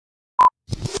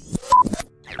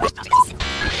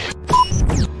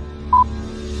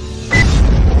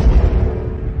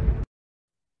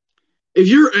if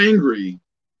you're angry,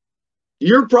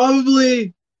 you're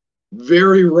probably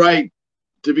very right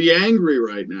to be angry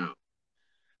right now.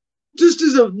 Just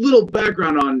as a little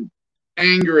background on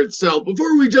anger itself,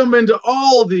 before we jump into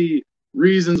all the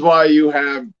reasons why you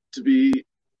have to be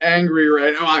angry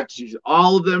right now, oh, geez,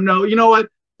 all of them. No, you know what?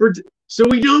 So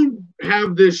we don't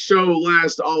have this show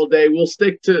last all day. We'll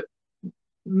stick to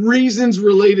reasons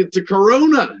related to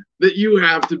Corona that you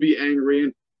have to be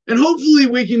angry, and hopefully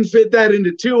we can fit that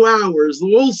into 2 hours.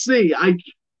 We'll see.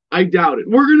 I doubt it.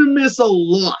 We're gonna miss a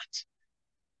lot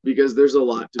because there's a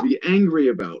lot to be angry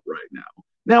about right now.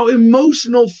 Now,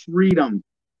 emotional freedom,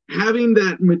 having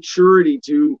that maturity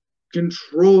to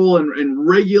control and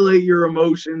regulate your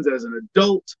emotions as an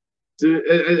adult,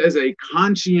 as a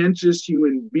conscientious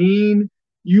human being,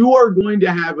 you are going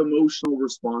to have emotional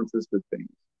responses to things.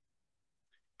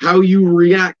 How you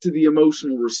react to the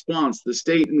emotional response, the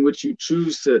state in which you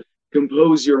choose to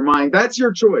compose your mind, that's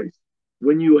your choice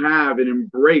when you have and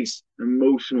embrace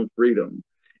emotional freedom.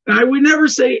 And I would never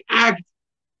say act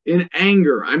in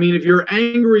anger. I mean, if you're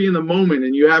angry in the moment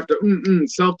and you have to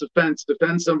self-defense,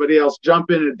 defend somebody else, jump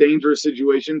in a dangerous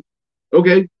situation,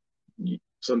 okay,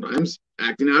 sometimes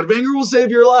acting out of anger will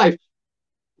save your life.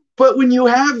 But when you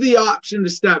have the option to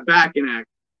step back and act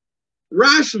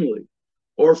rationally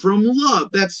or from love,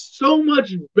 that's so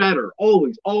much better.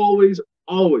 Always, always,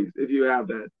 always, if you have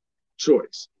that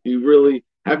choice. You really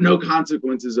have no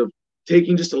consequences of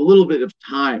taking just a little bit of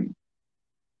time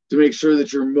to make sure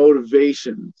that your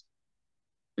motivations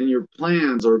and your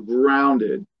plans are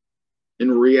grounded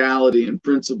in reality and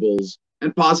principles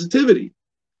and positivity,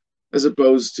 as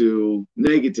opposed to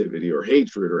negativity or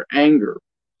hatred or anger.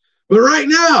 But right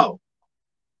now,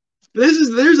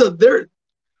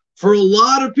 for a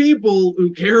lot of people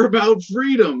who care about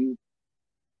freedom,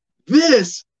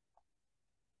 this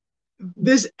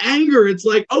anger, it's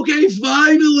like, okay,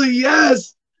 finally,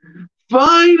 yes,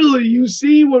 finally, you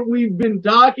see what we've been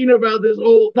talking about this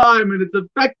whole time, and it's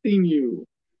affecting you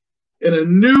in a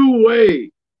new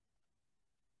way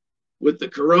with the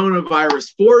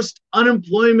coronavirus forced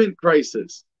unemployment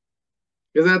crisis,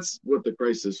 because that's what the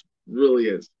crisis really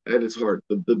is at its heart.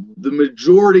 The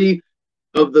majority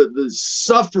of the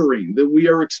suffering that we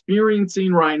are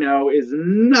experiencing right now is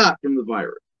not from the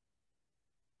virus.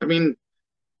 I mean,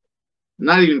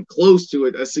 not even close to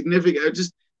it. A significant,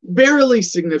 just barely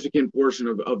significant portion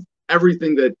of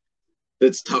everything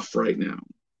that's tough right now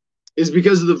is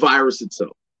because of the virus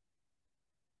itself.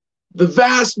 The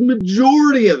vast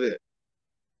majority of it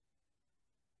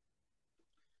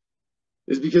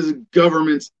is because of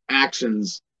government's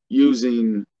actions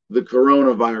using the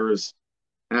coronavirus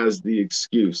as the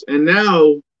excuse. And now,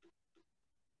 oh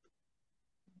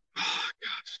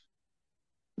gosh,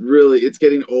 really, it's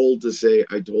getting old to say,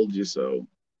 I told you so.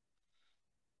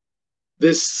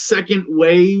 This second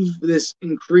wave, this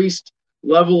increased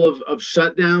level of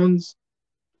shutdowns,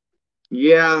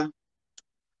 yeah,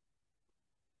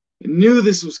 I knew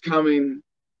this was coming.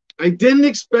 I didn't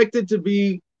expect it to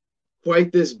be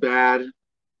quite this bad.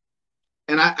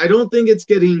 And I don't think it's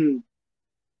getting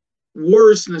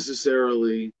worse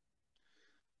necessarily.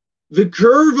 The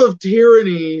curve of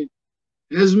tyranny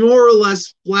has more or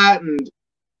less flattened,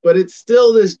 but it's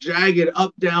still this jagged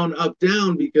up, down,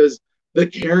 because the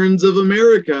Karens of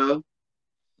America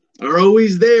are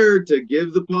always there to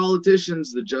give the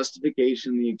politicians the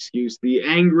justification, the excuse, the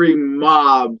angry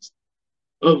mobs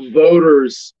of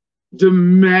voters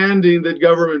demanding that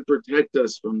government protect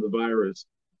us from the virus.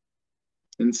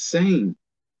 Insane.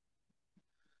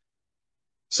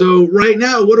 So right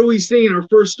now, what are we seeing? Our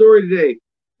first story today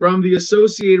from the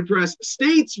Associated Press.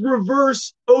 States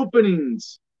reverse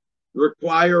openings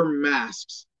require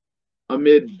masks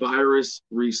amid virus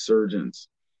resurgence.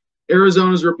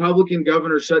 Arizona's Republican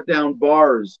governor shut down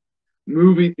bars,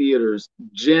 movie theaters,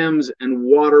 gyms, and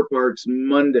water parks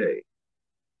Monday.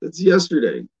 That's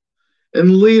yesterday.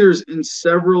 And leaders in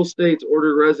several states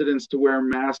ordered residents to wear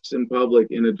masks in public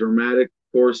in a dramatic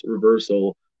course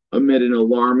reversal amid an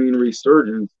alarming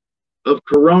resurgence of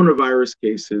coronavirus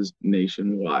cases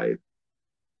nationwide.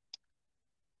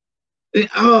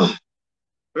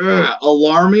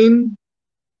 Alarming?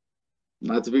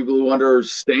 Lots of people who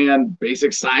understand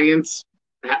basic science,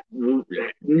 who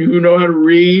know how to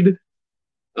read,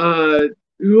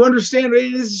 who understand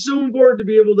it is so important to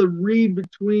be able to read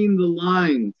between the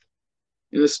lines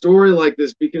in a story like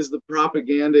this, because the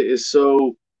propaganda is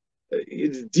so,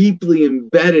 it's deeply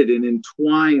embedded and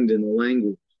entwined in the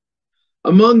language.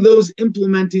 Among those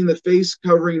implementing the face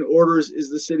covering orders is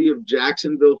the city of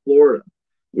Jacksonville, Florida,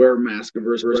 where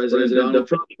mask-averse President Donald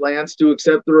Trump plans to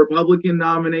accept the Republican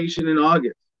nomination in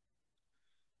August.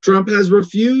 Trump has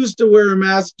refused to wear a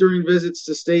mask during visits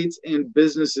to states and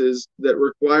businesses that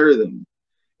require them.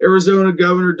 Arizona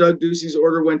Governor Doug Ducey's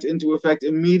order went into effect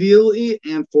immediately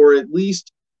and for at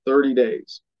least 30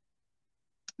 days.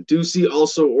 Ducey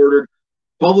also ordered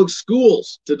public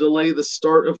schools to delay the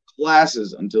start of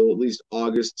classes until at least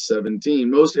August 17.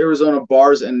 Most Arizona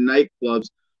bars and nightclubs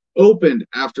opened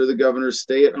after the governor's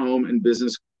stay-at-home and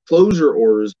business closure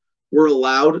orders were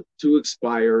allowed to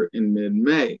expire in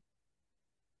mid-May.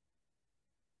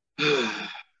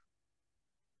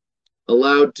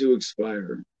 Allowed to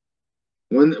expire.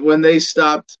 When they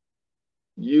stopped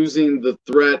using the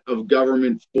threat of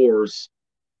government force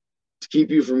to keep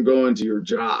you from going to your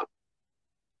job.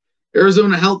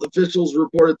 Arizona health officials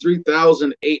reported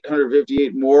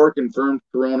 3,858 more confirmed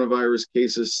coronavirus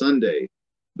cases Sunday,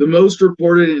 the most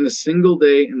reported in a single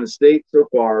day in the state so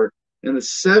far, and the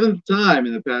seventh time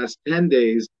in the past 10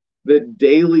 days that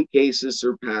daily cases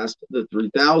surpassed the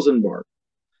 3,000 mark.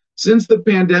 Since the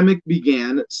pandemic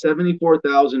began,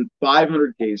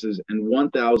 74,500 cases and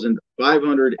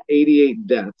 1,588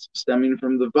 deaths stemming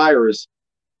from the virus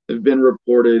have been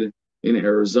reported in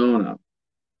Arizona.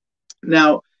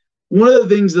 Now, one of the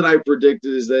things that I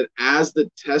predicted is that as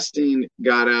the testing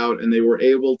got out and they were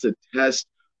able to test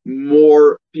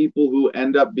more people who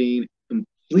end up being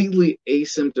completely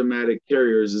asymptomatic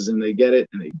carriers, as in they get it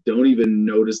and they don't even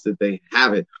notice that they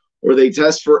have it, or they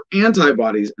test for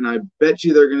antibodies, and I bet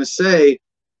you they're going to say,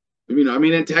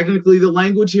 and technically the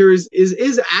language here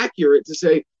is accurate to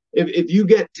say if you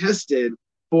get tested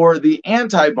for the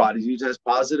antibodies, you test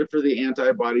positive for the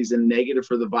antibodies and negative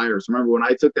for the virus. Remember when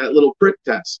I took that little prick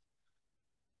test?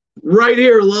 Right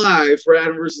here live for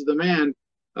Adam versus the Man,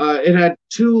 it had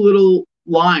two little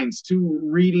lines, two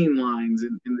reading lines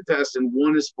in the test, and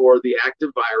one is for the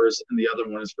active virus and the other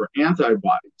one is for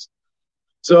antibodies.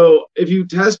 So if you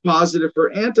test positive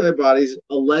for antibodies,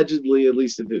 allegedly, at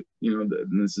least if it,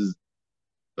 and this is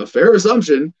a fair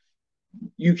assumption,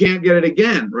 you can't get it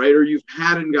again, right? Or you've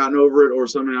hadn't gotten over it or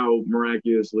somehow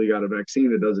miraculously got a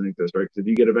vaccine that doesn't exist, right? Because if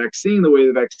you get a vaccine, the way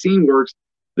the vaccine works,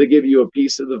 they give you a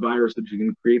piece of the virus that you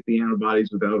can create the antibodies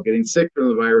without getting sick from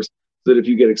the virus, so that if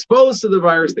you get exposed to the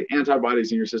virus, the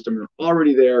antibodies in your system are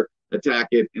already there, attack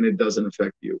it, and it doesn't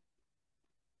affect you.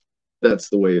 That's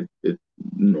the way it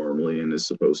normally and is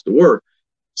supposed to work.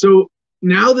 So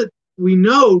now that we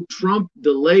know Trump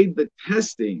delayed the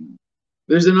testing,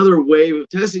 there's another wave of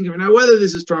testing coming. Now, whether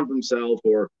this is Trump himself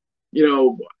or,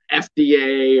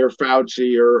 FDA or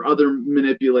Fauci or other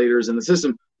manipulators in the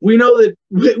system, we know that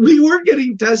we weren't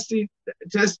getting test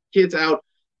kits out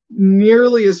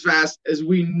nearly as fast as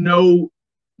we know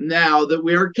now that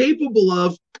we are capable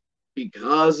of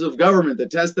because of government. The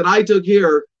test that I took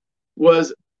here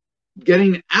was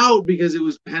getting out because it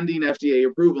was pending FDA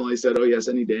approval. And they said, oh, yes,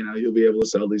 any day now you'll be able to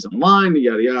sell these online,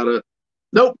 yada, yada.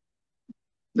 Nope.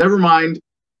 Never mind.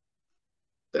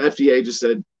 The FDA just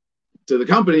said to the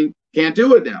company, can't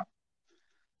do it now.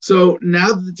 So now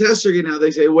that the tests are getting out, they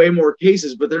say way more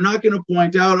cases, but they're not going to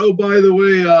point out, oh, by the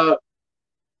way,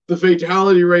 the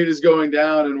fatality rate is going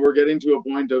down and we're getting to a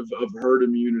point of herd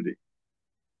immunity.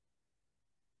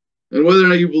 And whether or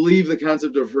not you believe the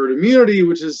concept of herd immunity,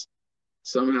 which is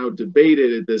somehow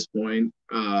debated at this point,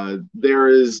 there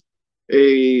is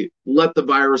a let the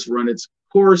virus run its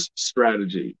course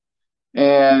strategy.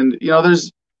 And,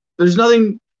 there's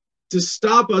nothing to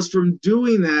stop us from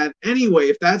doing that anyway.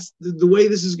 If that's the way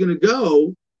this is going to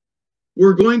go,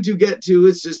 we're going to get to,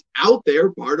 it's just out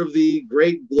there, part of the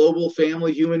great global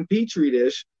family human petri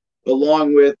dish,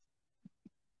 along with,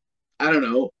 I don't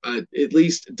know, at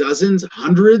least dozens,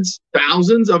 hundreds,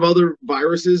 thousands of other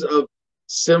viruses of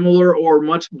similar or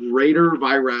much greater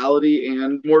virality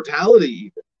and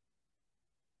mortality.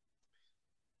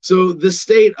 So the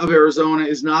state of Arizona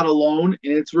is not alone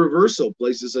in its reversal.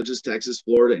 Places such as Texas,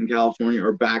 Florida, and California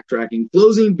are backtracking,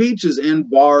 closing beaches and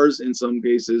bars in some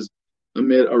cases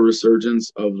amid a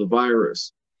resurgence of the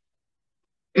virus.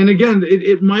 And again,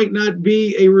 it might not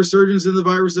be a resurgence in the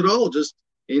virus at all, just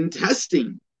in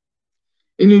testing.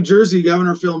 In New Jersey,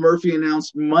 Governor Phil Murphy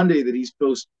announced Monday that he's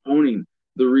postponing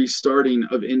the restarting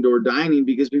of indoor dining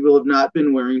because people have not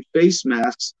been wearing face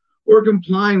masks or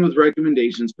complying with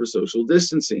recommendations for social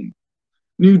distancing.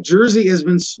 New Jersey has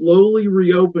been slowly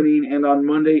reopening, and on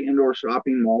Monday, indoor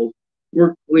shopping malls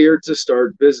were cleared to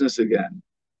start business again.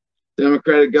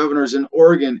 Democratic governors in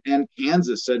Oregon and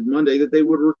Kansas said Monday that they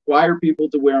would require people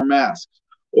to wear masks.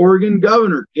 Oregon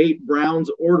Governor Kate Brown's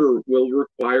order will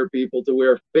require people to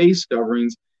wear face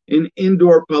coverings in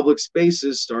indoor public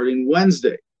spaces starting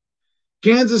Wednesday.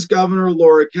 Kansas Governor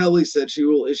Laura Kelly said she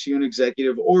will issue an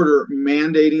executive order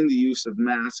mandating the use of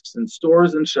masks in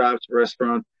stores and shops,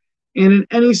 restaurants, and in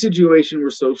any situation where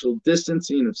social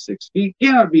distancing of 6 feet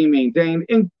cannot be maintained,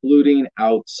 including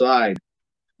outside.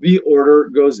 The order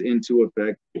goes into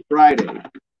effect Friday.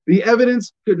 The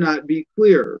evidence could not be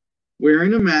clearer.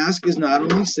 Wearing a mask is not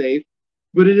only safe,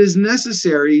 but it is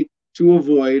necessary to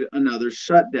avoid another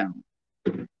shutdown,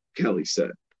 Kelly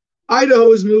said.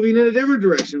 Idaho is moving in a different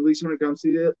direction, at least when it comes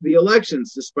to the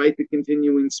elections, despite the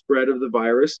continuing spread of the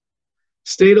virus.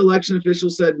 State election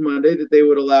officials said Monday that they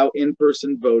would allow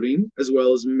in-person voting as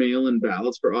well as mail-in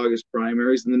ballots for August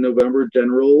primaries and the November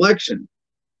general election.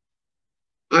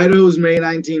 Idaho's May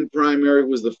 19 primary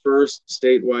was the first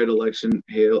statewide election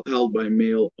held by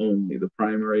mail only. The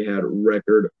primary had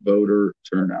record voter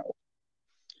turnout.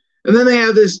 And then they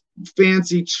have this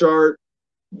fancy chart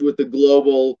with the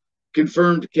global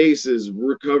confirmed cases,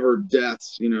 recovered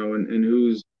deaths, and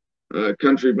who's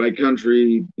country by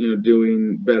country,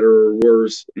 doing better or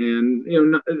worse.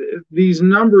 And, these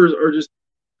numbers are just,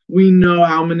 we know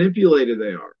how manipulated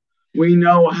they are. We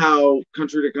know how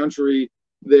country to country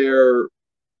they're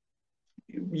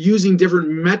using different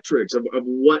metrics of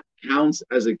what counts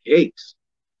as a case.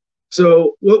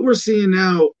 So what we're seeing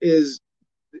now is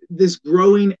this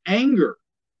growing anger.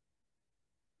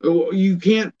 You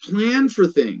can't plan for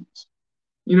things.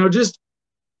 Just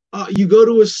you go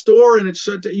to a store and it's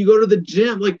shut down. You go to the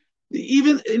gym. Like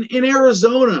even in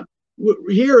Arizona,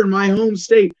 here in my home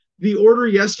state, the order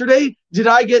yesterday, did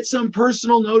I get some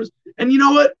personal notice? And you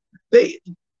know what? They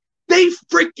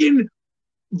freaking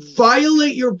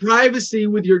violate your privacy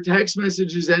with your text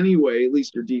messages anyway, at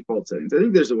least your default settings. I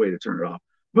think there's a way to turn it off.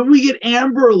 But we get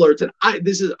Amber Alerts, and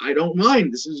I don't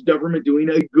mind. This is government doing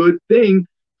a good thing,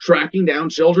 tracking down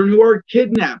children who are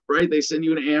kidnapped, right? They send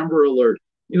you an Amber Alert.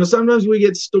 Sometimes we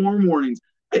get storm warnings.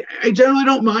 I generally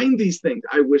don't mind these things.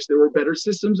 I wish there were better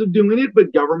systems of doing it,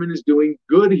 but government is doing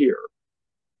good here.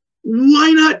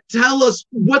 Why not tell us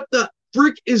what the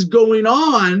frick is going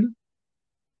on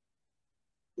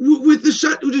with the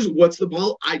shut? What's the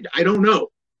policy? I don't know.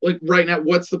 Like right now,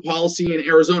 what's the policy in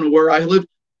Arizona where I live?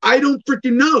 I don't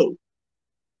freaking know.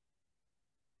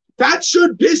 That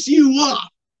should piss you off.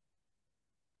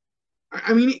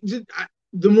 I mean,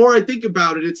 the more I think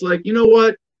about it, it's like, you know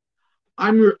what?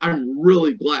 I'm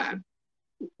really glad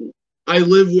I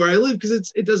live where I live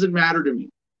because it doesn't matter to me.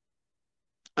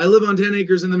 I live on 10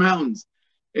 acres in the mountains,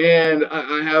 and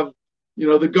I have,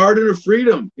 the Garden of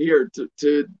Freedom here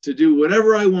to do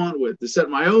whatever I want with, to set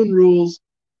my own rules.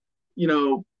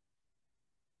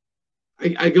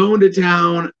 I go into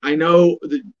town. I know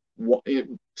the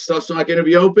stuff's not going to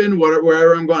be open.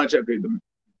 Wherever I'm going to check. The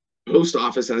post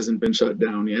office hasn't been shut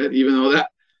down yet, even though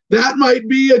that might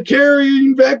be a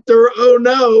carrying vector. Oh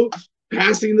no,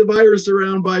 passing the virus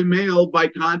around by mail, by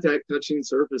contact touching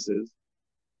surfaces.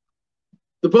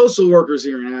 The postal workers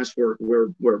here in Ashford wear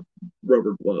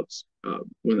rubber gloves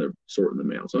when they're sorting the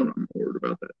mail, so I'm not worried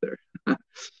about that there.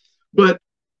 But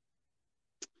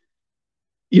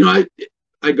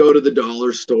I go to the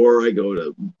dollar store. I go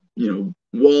to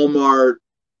Walmart,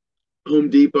 Home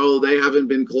Depot. They haven't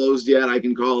been closed yet. I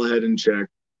can call ahead and check.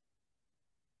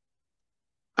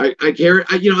 I carry.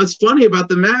 It's funny about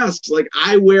the masks. Like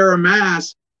I wear a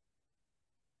mask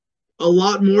a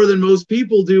lot more than most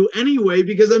people do anyway,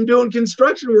 because I'm doing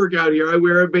construction work out here. I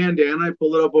wear a bandana. I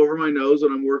pull it up over my nose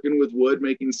when I'm working with wood,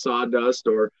 making sawdust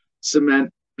or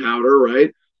cement powder,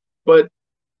 right? But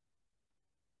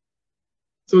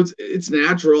so it's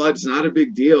natural. It's not a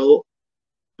big deal.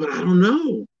 But I don't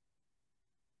know.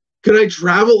 Could I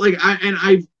travel?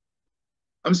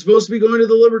 I'm supposed to be going to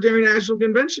the Libertarian National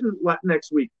Convention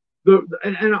next week.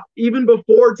 And even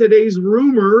before today's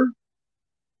rumor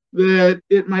that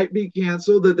it might be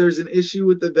canceled, that there's an issue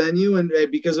with the venue and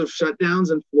because of shutdowns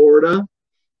in Florida.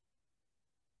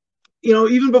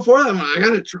 Even before that,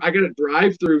 I gotta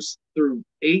drive through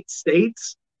 8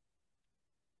 states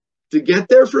to get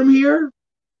there from here.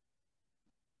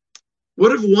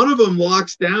 What if one of them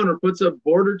locks down or puts up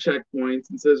border checkpoints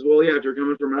and says, well, yeah, if you're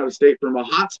coming from out of state, from a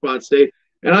hotspot state,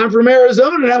 and I'm from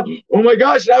Arizona now, oh my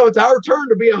gosh, now it's our turn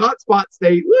to be a hotspot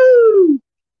state. Woo!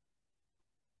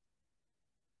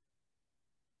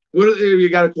 What if you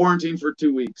got to quarantine for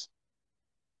 2 weeks?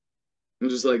 I'm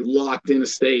just like locked in a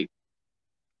state.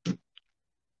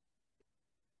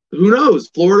 Who knows?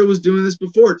 Florida was doing this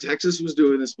before. Texas was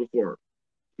doing this before.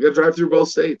 You got to drive through both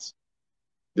states.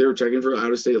 They were checking for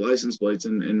out-of-state license plates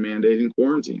and mandating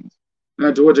quarantines.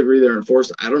 Now, to what degree they're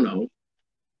enforced, I don't know.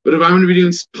 But if I'm going to be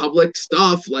doing public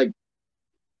stuff, like,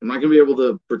 I'm not going to be able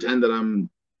to pretend that I'm,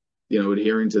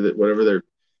 adhering to whatever they're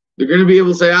going to be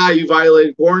able to say, you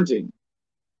violated quarantine.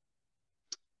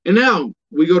 And now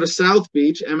we go to South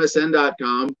Beach,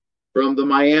 MSN.com. from the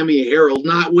Miami Herald,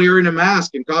 not wearing a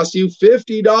mask can cost you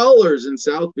 $50 in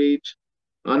South Beach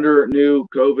under new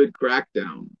COVID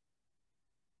crackdown.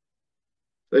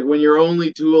 Like when your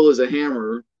only tool is a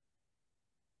hammer,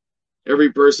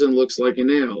 every person looks like a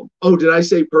nail. Oh, did I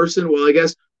say person? Well, I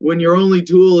guess when your only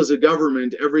tool is a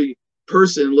government, every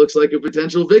person looks like a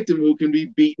potential victim who can be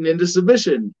beaten into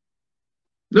submission.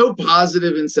 No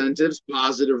positive incentives,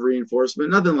 positive reinforcement,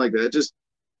 nothing like that. Just,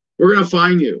 we're going to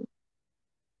fine you.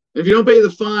 If you don't pay the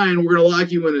fine, we're going to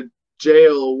lock you in a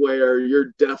jail where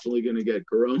you're definitely going to get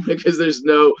corona because there's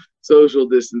no social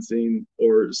distancing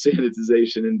or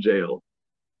sanitization in jail.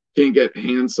 Can't get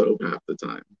hand soap half the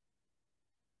time.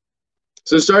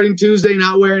 So starting Tuesday,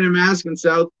 not wearing a mask in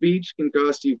South Beach can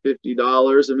cost you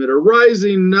 $50 amid a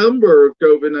rising number of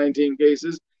COVID-19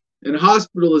 cases and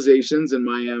hospitalizations in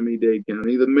Miami-Dade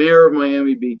County. The mayor of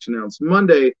Miami Beach announced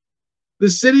Monday the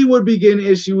city would begin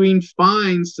issuing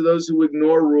fines to those who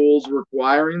ignore rules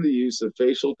requiring the use of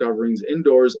facial coverings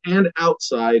indoors and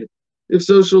outside if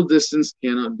social distance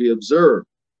cannot be observed.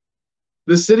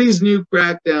 The city's new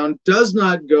crackdown does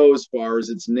not go as far as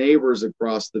its neighbors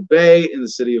across the bay in the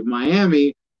city of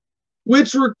Miami,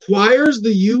 which requires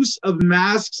the use of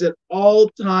masks at all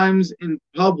times in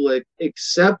public,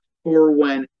 except for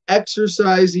when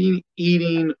exercising,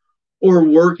 eating, or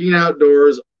working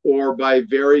outdoors, or by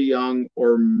very young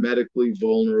or medically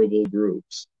vulnerable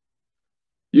groups.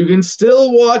 You can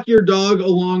still walk your dog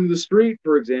along the street,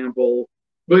 for example,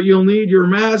 but you'll need your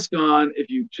mask on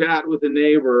if you chat with a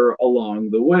neighbor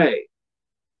along the way.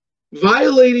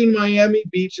 Violating Miami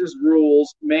Beach's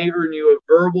rules may earn you a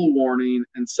verbal warning,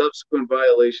 and subsequent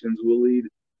violations will lead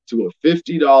to a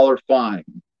 $50 fine.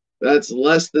 That's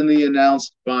less than the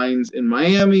announced fines in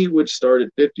Miami, which start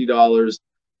at $50,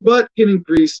 but can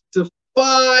increase to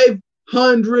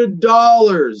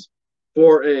 $500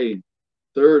 for a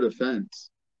third offense.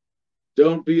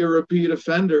 Don't be a repeat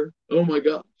offender. Oh my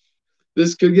God.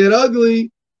 This could get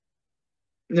ugly.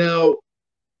 Now,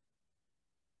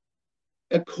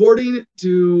 according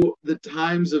to the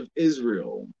Times of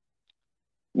Israel,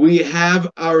 we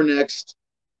have our next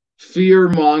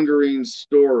fear-mongering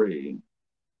story.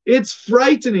 It's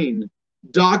frightening.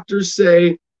 Doctors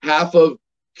say half of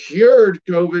cured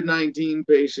COVID-19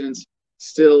 patients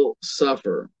still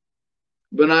suffer.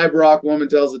 B'nai Brak woman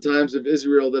tells the Times of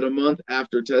Israel that a month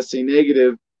after testing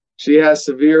negative, she has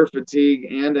severe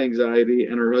fatigue and anxiety,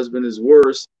 and her husband is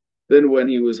worse than when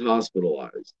he was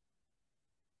hospitalized.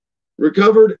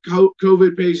 Recovered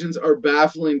COVID patients are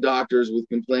baffling doctors with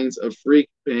complaints of freak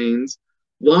pains,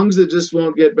 lungs that just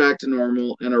won't get back to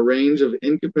normal, and a range of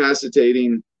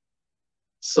incapacitating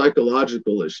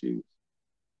psychological issues.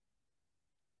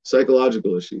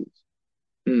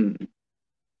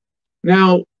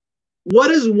 Now,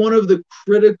 what is one of the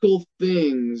critical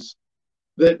things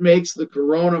that makes the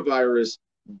coronavirus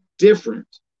different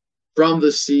from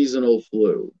the seasonal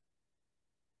flu?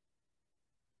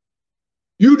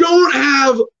 You don't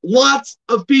have lots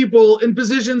of people in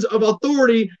positions of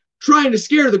authority trying to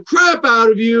scare the crap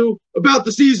out of you about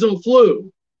the seasonal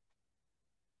flu.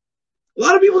 A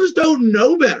lot of people just don't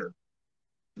know better.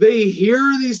 They hear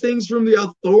these things from the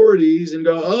authorities and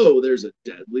go, oh, there's a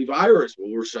deadly virus.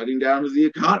 Well, we're shutting down the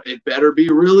economy. It better be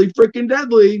really freaking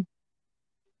deadly.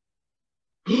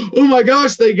 Oh my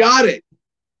gosh, they got it.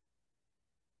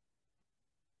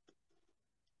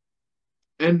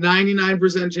 And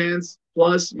 99% chance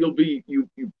plus you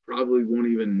probably won't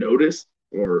even notice,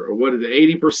 or what is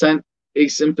it, 80%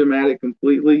 asymptomatic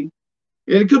completely.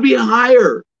 And it could be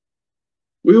higher.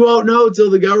 We won't know until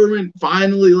the government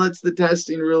finally lets the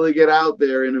testing really get out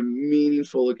there in a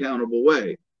meaningful, accountable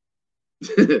way.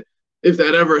 If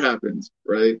that ever happens,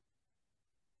 right?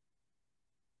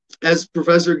 As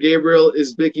Professor Gabriel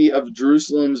Izbiki of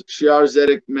Jerusalem's Shar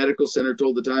Zedek Medical Center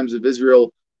told the Times of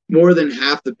Israel, more than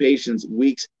half the patients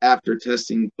weeks after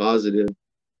testing positive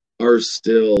are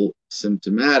still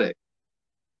symptomatic.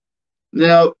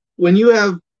 Now, when you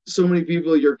have so many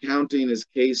people you're counting as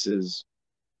cases,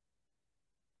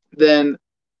 then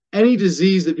any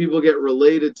disease that people get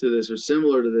related to this or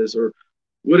similar to this or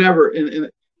whatever, and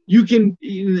you can,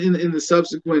 in the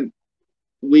subsequent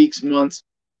weeks, months,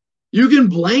 you can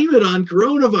blame it on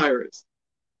coronavirus.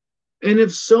 And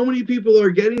if so many people are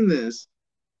getting this,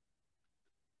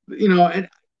 and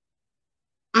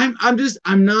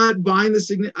I'm not buying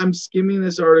the I'm skimming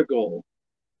this article,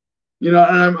 and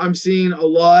I'm seeing a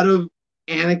lot of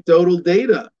anecdotal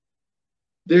data.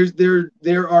 There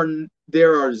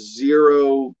are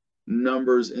zero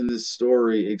numbers in this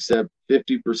story except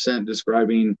 50%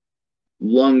 describing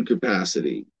lung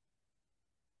capacity.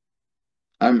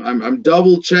 I'm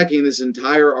double checking this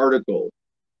entire article.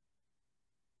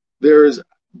 There's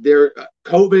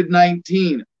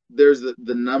COVID-19. There's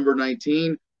the number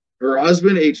 19. Her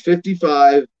husband, age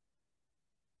 55.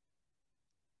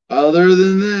 Other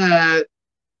than that,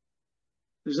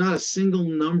 there's not a single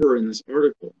number in this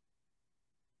article.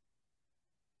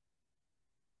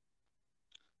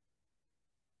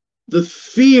 The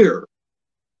fear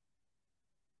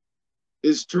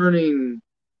is turning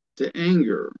to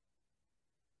anger,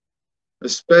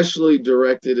 especially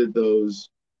directed at those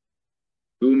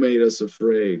who made us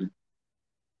afraid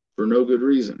for no good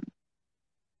reason.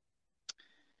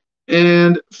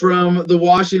 And from the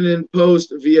Washington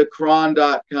Post via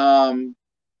cron.com,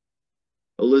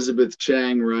 Elizabeth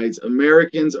Chang writes,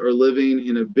 Americans are living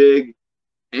in a big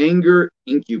anger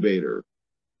incubator.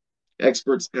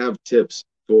 Experts have tips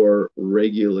for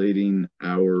regulating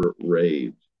our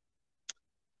rage.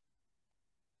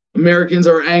 Americans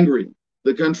are angry.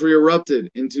 The country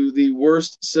erupted into the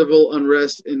worst civil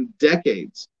unrest in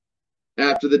decades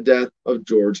after the death of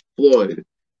George Floyd.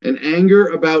 And anger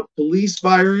about police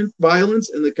violence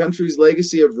and the country's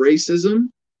legacy of racism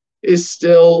is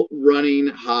still running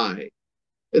high.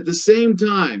 At the same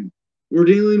time, we're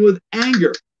dealing with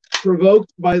anger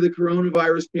provoked by the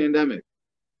coronavirus pandemic.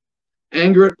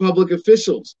 Anger at public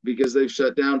officials because they've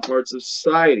shut down parts of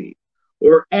society,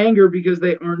 or anger because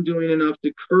they aren't doing enough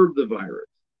to curb the virus.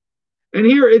 And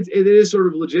here it is sort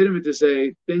of legitimate to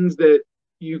say things that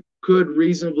you could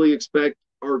reasonably expect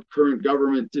our current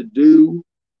government to do,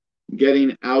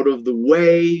 getting out of the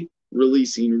way,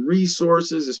 releasing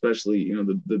resources, especially,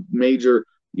 the major,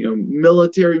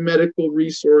 military medical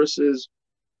resources,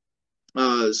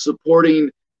 supporting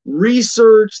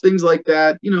research, things like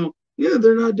that.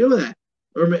 They're not doing that,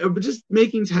 or just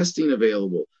making testing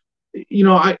available.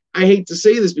 I hate to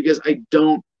say this because I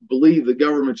don't believe the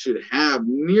government should have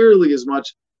nearly as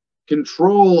much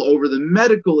control over the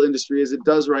medical industry as it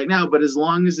does right now. But as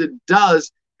long as it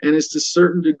does, and is to a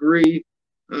certain degree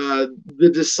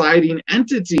the deciding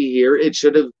entity here, it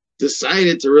should have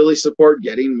decided to really support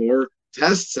getting more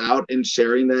tests out and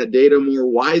sharing that data more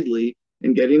widely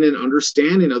and getting an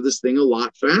understanding of this thing a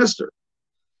lot faster.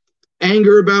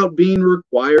 Anger about being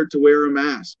required to wear a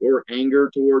mask, or anger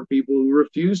toward people who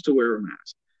refuse to wear a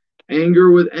mask.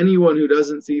 Anger with anyone who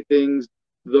doesn't see things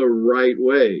the right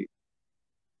way.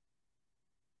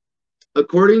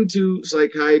 According to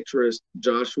psychiatrist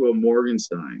Joshua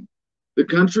Morgenstein, the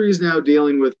country is now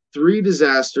dealing with 3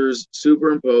 disasters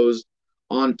superimposed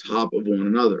on top of one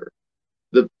another: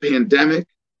 the pandemic,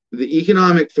 the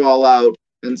economic fallout,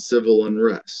 and civil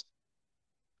unrest.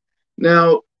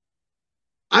 Now,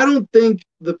 I don't think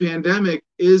the pandemic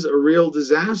is a real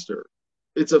disaster.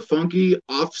 It's a funky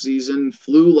off-season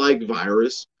flu-like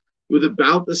virus with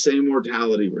about the same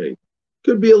mortality rate.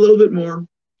 Could be a little bit more,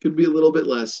 could be a little bit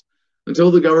less.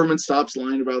 Until the government stops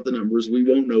lying about the numbers, we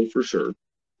won't know for sure.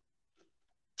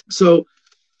 So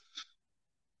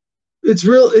it's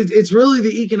really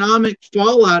the economic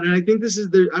fallout, and I think this is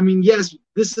yes,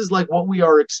 this is like what we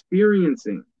are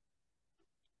experiencing.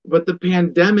 But the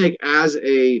pandemic as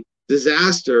a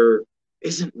disaster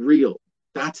isn't real.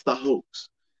 That's the hoax.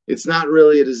 It's not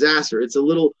really a disaster. It's a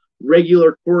little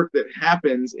regular quirk that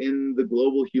happens in the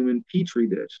global human petri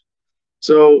dish.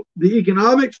 So the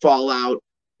economic fallout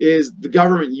is the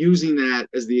government using that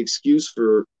as the excuse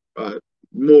for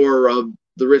more of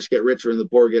the rich get richer and the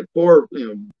poor get poor,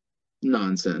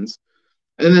 nonsense.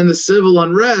 And then the civil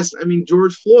unrest,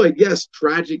 George Floyd, yes,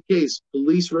 tragic case,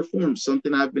 police reform,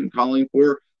 something I've been calling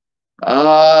for,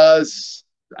 I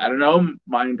don't know,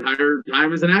 my entire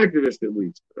time as an activist, at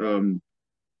least,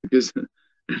 because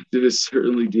activists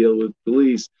certainly deal with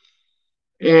police.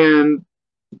 And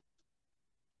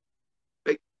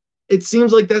it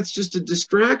seems like that's just a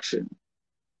distraction,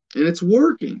 and it's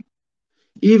working.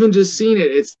 Even just seeing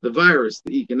it, it's the virus,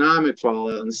 the economic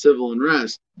fallout, and the civil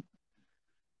unrest.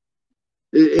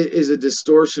 It is a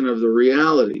distortion of the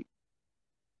reality.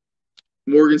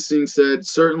 Morgenstein said,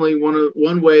 certainly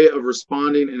one way of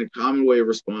responding, and a common way of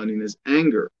responding, is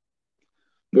anger.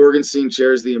 Morgenstein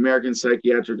chairs the American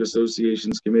Psychiatric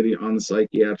Association's Committee on the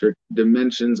Psychiatric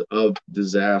Dimensions of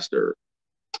Disaster.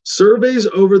 Surveys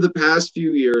over the past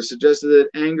few years suggested that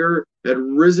anger had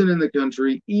risen in the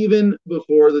country even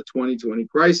before the 2020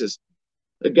 crisis.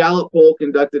 A Gallup poll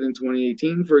conducted in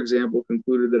 2018, for example,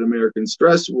 concluded that American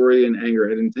stress, worry, and anger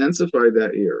had intensified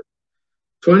that year.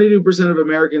 22% of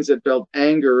Americans had felt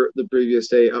anger the previous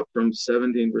day, up from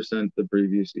 17% the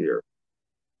previous year.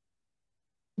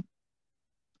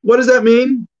 What does that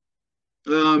mean?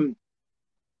 We're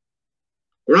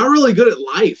not really good at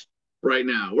life right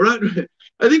now. We're not.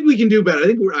 I think we can do better. I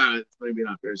think it's maybe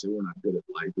not fair to say we're not good at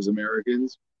life as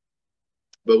Americans,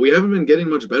 but we haven't been getting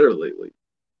much better lately.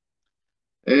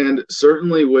 And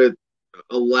certainly with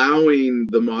allowing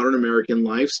the modern American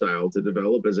lifestyle to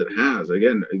develop as it has,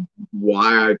 again,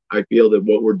 why I feel that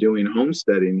what we're doing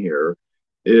homesteading here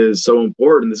is so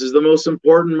important. This is the most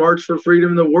important march for freedom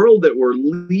in the world that we're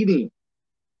leading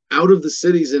out of the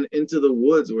cities and into the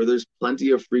woods where there's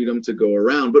plenty of freedom to go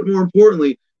around. But more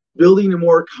importantly, building a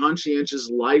more conscientious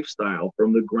lifestyle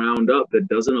from the ground up that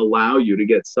doesn't allow you to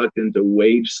get sucked into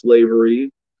wage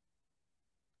slavery,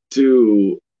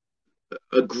 to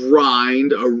a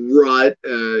grind, a rut,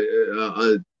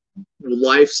 a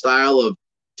lifestyle of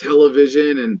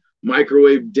television and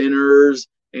microwave dinners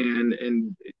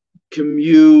and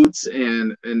commutes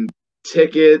and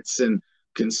tickets and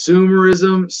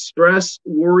consumerism. Stress,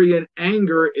 worry, and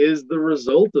anger is the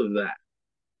result of that.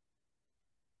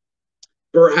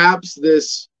 Perhaps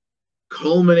this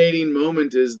culminating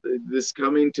moment is this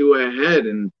coming to a head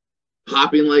and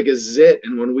popping like a zit.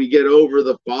 And when we get over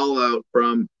the fallout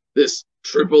from this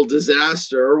triple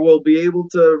disaster, we'll be able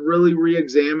to really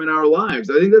re-examine our lives.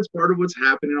 I think that's part of what's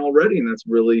happening already, and that's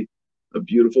really a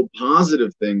beautiful,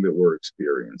 positive thing that we're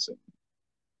experiencing.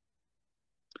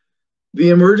 The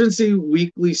emergency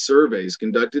weekly surveys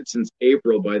conducted since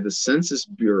April by the Census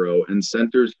Bureau and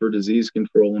Centers for Disease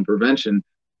Control and Prevention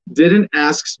didn't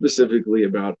ask specifically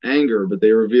about anger, but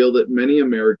they reveal that many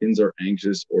Americans are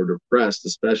anxious or depressed,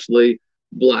 especially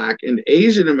Black and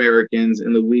Asian Americans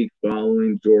in the week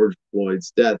following George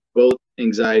Floyd's death. Both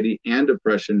anxiety and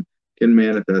depression can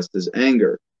manifest as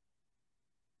anger.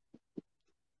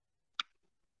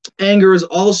 Anger is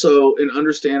also an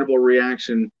understandable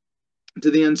reaction to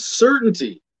the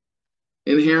uncertainty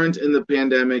inherent in the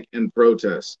pandemic and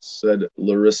protests, said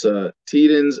Larissa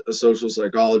Tedens, a social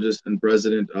psychologist and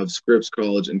president of Scripps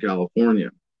College in California,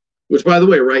 which, by the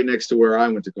way, right next to where I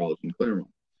went to college in Claremont.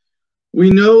 We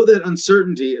know that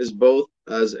uncertainty is both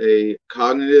as a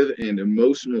cognitive and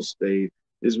emotional state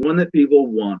is one that people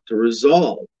want to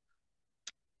resolve.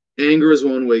 Anger is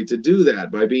one way to do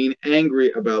that. By being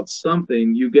angry about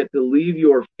something, you get to leave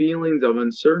your feelings of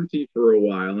uncertainty for a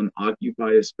while and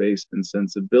occupy a space and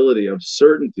sensibility of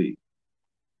certainty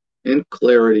and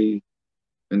clarity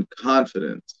and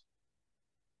confidence.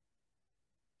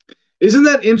 Isn't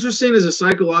that interesting as a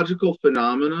psychological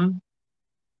phenomenon?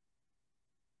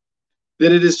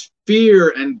 That it is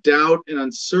fear and doubt and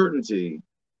uncertainty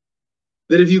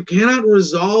that if you cannot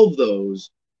resolve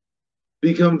those,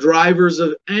 become drivers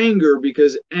of anger,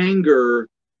 because anger,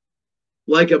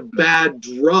 like a bad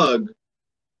drug,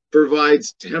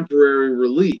 provides temporary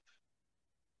relief.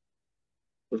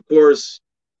 Of course,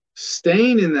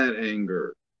 staying in that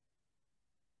anger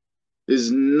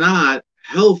is not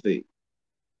healthy,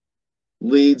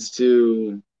 leads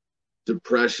to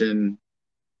depression,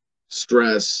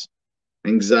 stress,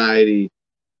 anxiety,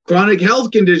 chronic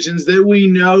health conditions that we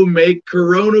know make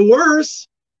corona worse.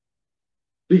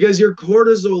 Because your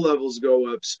cortisol levels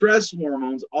go up, stress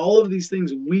hormones, all of these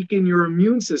things weaken your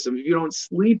immune system. If you don't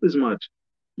sleep as much,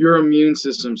 your immune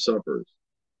system suffers.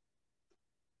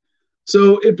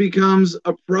 So it becomes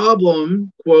a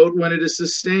problem, quote, when it is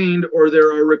sustained or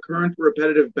there are recurrent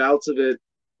repetitive bouts of it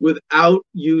without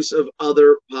use of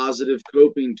other positive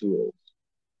coping tools.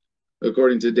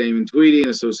 According to Damon Tweedy, an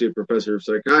associate professor of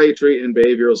psychiatry and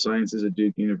behavioral sciences at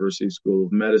Duke University School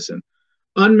of Medicine.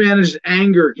 Unmanaged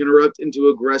anger can erupt into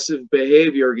aggressive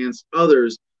behavior against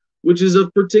others, which is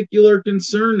of particular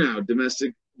concern now.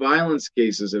 Domestic violence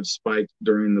cases have spiked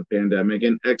during the pandemic,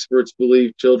 and experts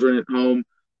believe children at home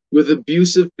with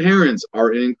abusive parents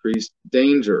are in increased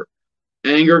danger.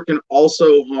 Anger can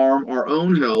also harm our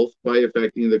own health by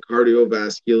affecting the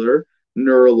cardiovascular,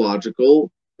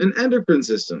 neurological, and endocrine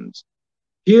systems.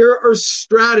 Here are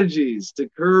strategies to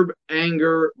curb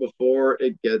anger before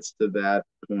it gets to that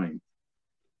point.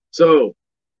 So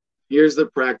here's the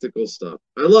practical stuff.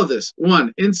 I love this.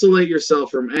 1, insulate yourself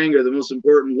from anger. The most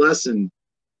important lesson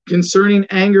concerning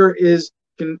anger is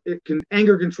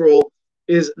anger control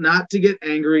is not to get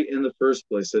angry in the first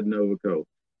place, said Novico.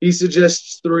 He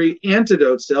suggests 3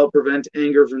 antidotes to help prevent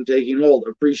anger from taking hold: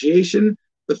 appreciation,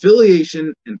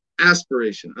 affiliation, and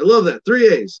aspiration. I love that.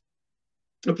 3 A's.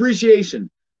 Appreciation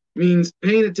means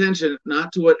paying attention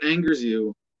not to what angers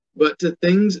you, but to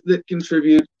things that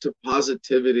contribute to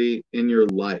positivity in your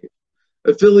life.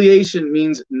 Affiliation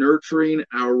means nurturing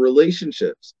our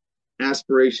relationships.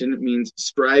 Aspiration means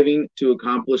striving to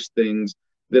accomplish things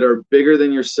that are bigger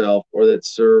than yourself or that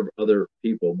serve other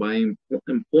people. By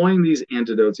employing these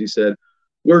antidotes, he said,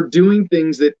 we're doing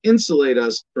things that insulate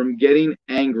us from getting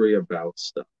angry about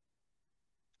stuff.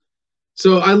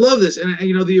 So I love this. And,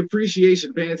 you know, the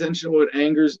appreciation, paying attention to what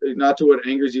angers, not to what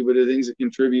angers you, but to things that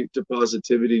contribute to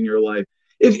positivity in your life.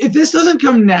 If this doesn't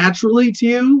come naturally to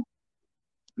you,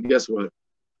 Guess what?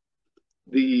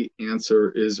 The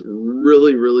answer is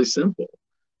really, really simple.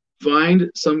 Find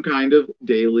some kind of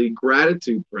daily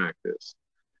gratitude practice.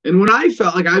 And when I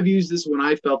felt like I've used this when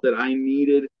I felt that I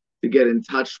needed to get in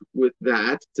touch with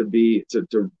that,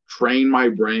 to train my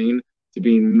brain to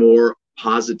be more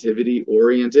positivity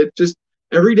oriented. Just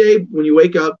every day when you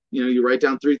wake up, you write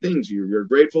down three things you're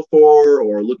grateful for,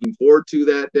 or looking forward to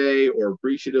that day, or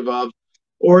appreciative of.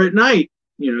 Or at night,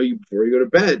 before you go to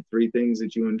bed, three things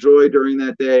that you enjoy during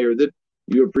that day, or that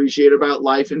you appreciate about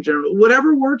life in general.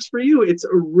 Whatever works for you. It's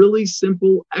a really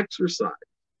simple exercise,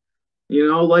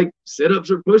 like sit-ups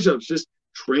or push-ups, just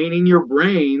training your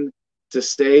brain to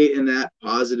stay in that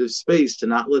positive space, to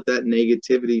not let that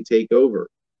negativity take over.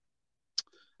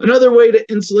 Another way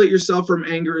to insulate yourself from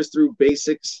anger is through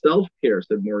basic self-care,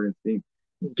 said Morgenstein.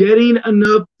 Getting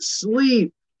enough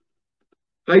sleep,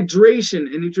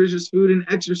 hydration, and nutritious food and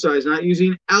exercise, not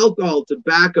using alcohol,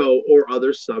 tobacco, or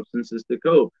other substances to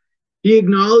cope. He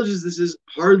acknowledges this is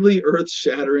hardly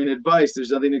earth-shattering advice. There's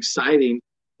nothing exciting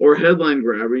or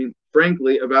headline-grabbing,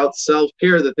 frankly, about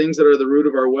self-care. The things that are the root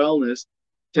of our wellness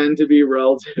tend to be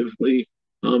relatively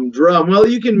drum. Well,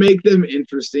 you can make them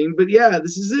interesting, but yeah,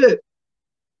 this is it.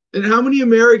 And how many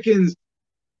Americans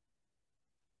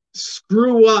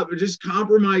screw up and just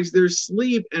compromise their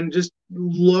sleep and just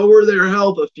lower their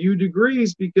health a few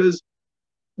degrees because,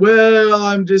 well,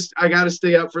 I got to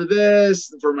stay up for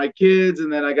this, for my kids,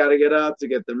 and then I got to get up to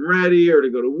get them ready or to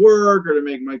go to work or to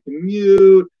make my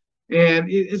commute. And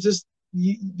it's just,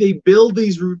 they build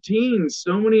these routines,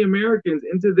 so many Americans,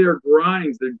 into their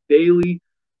grinds, their daily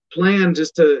plan,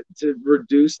 just to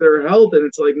reduce their health. And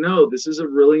it's like, no, this is a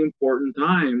really important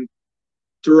time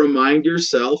to remind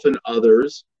yourself and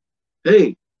others,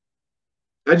 hey,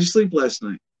 how'd you sleep last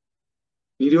night?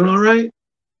 You doing all right?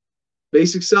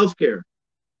 Basic self-care.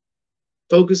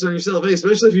 Focus on yourself. Hey,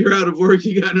 especially if you're out of work,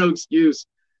 you got no excuse.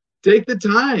 Take the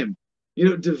time.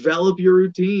 Develop your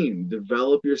routine,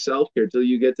 develop your self-care till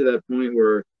you get to that point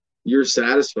where you're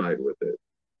satisfied with it.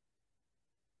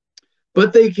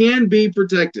 But they can be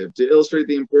protective. To illustrate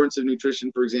the importance of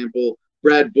nutrition, for example,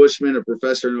 Brad Bushman, a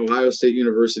professor in Ohio State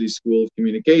University School of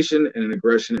Communication and an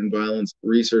aggression and violence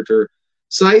researcher,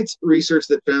 cites research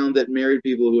that found that married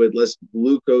people who had less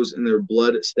glucose in their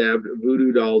blood stabbed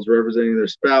voodoo dolls representing their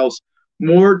spouse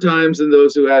more times than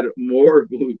those who had more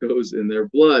glucose in their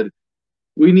blood.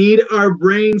 We need our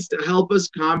brains to help us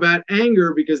combat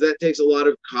anger because that takes a lot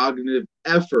of cognitive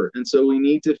effort. And so we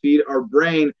need to feed our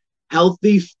brain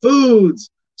healthy foods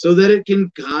so that it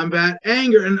can combat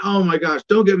anger. And oh my gosh,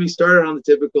 don't get me started on the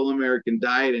typical American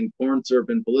diet and corn syrup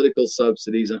and political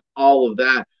subsidies and all of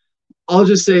that. I'll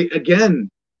just say, again,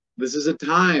 this is a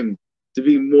time to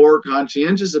be more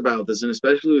conscientious about this. And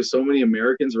especially with so many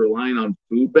Americans relying on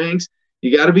food banks,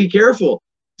 you got to be careful.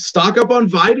 Stock up on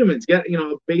vitamins. Get,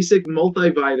 a basic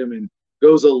multivitamin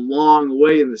goes a long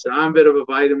way in this. I'm a bit of a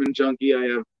vitamin junkie.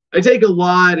 I take a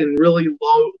lot in really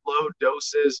low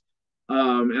doses.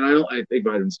 And I take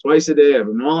vitamins twice a day. I have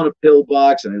them all in a pill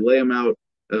box and I lay them out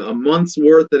a month's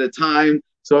worth at a time.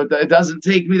 So it doesn't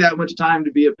take me that much time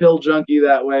to be a pill junkie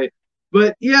that way.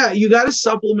 But yeah, you got to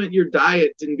supplement your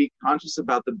diet and be conscious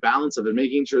about the balance of it,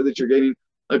 making sure that you're getting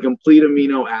a complete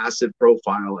amino acid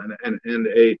profile and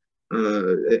a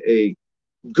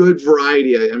good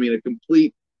variety. I mean, a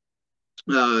complete,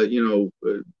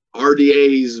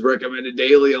 RDA's recommended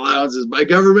daily allowances by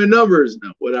government numbers,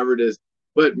 whatever it is,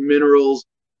 but minerals,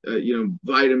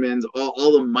 vitamins,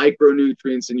 all the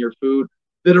micronutrients in your food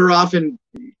that are often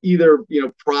either,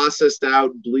 processed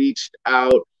out, bleached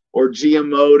out, or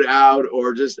GMO'd out,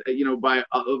 or just, by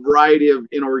a variety of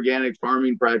inorganic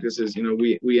farming practices,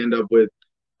 we end up with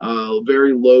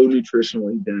very low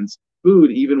nutritionally dense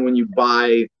food, even when you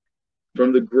buy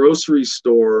from the grocery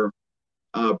store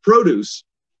produce.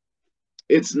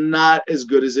 It's not as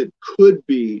good as it could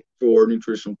be for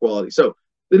nutritional quality. So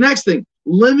the next thing,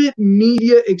 limit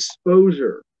media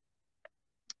exposure.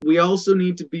 We also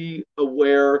need to be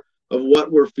aware of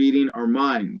what we're feeding our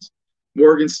minds.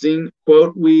 Morgenstein,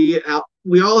 quote, we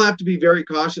all have to be very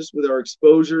cautious with our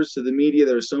exposures to the media.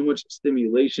 There's so much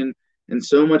stimulation and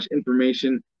so much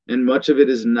information, and much of it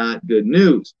is not good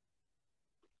news.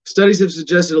 Studies have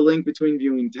suggested a link between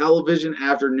viewing television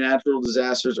after natural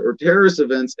disasters or terrorist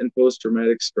events and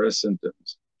post-traumatic stress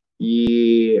symptoms.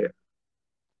 Yeah.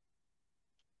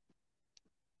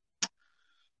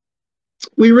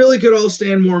 We really could all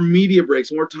stand more media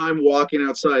breaks, more time walking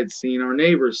outside, seeing our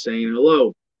neighbors, saying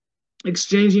hello,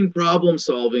 exchanging problem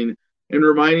solving, and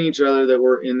reminding each other that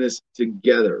we're in this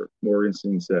together,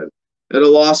 Morgenstein said. At a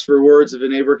loss for words, if a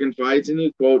neighbor confides in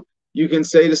you, quote, You can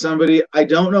say to somebody, I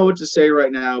don't know what to say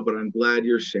right now, but I'm glad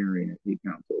you're sharing it, he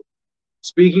counseled.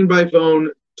 Speaking by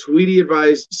phone, Tweety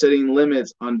advised setting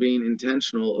limits on being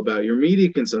intentional about your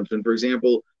media consumption. For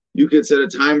example, you could set a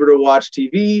timer to watch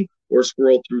TV or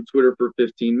scroll through Twitter for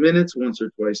 15 minutes once or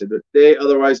twice a day.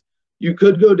 Otherwise, you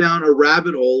could go down a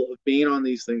rabbit hole of being on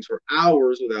these things for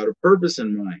hours without a purpose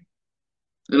in mind.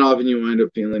 And often you wind up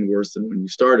feeling worse than when you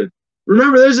started.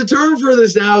 Remember, there's a term for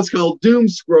this now. It's called doom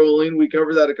scrolling. We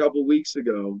covered that a couple weeks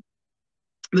ago.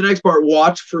 The next part,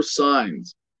 watch for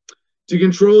signs. To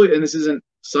control it, and this isn't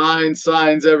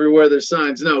signs everywhere, there's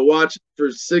signs. No, watch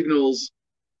for signals.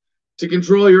 To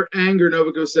control your anger,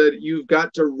 Novico said, you've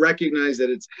got to recognize that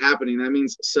it's happening. That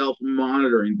means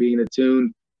self-monitoring, being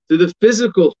attuned to the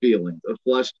physical feelings, a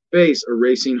flushed face, a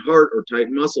racing heart, or tight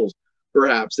muscles,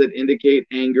 perhaps, that indicate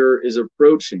anger is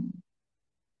approaching.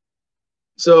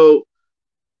 So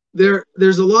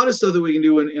there's a lot of stuff that we can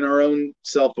do in our own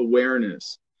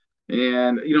self-awareness.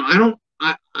 And,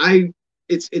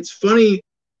 it's funny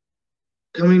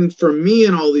coming from me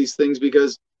and all these things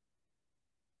because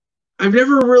I've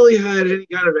never really had any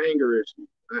kind of anger issue.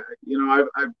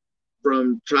 I've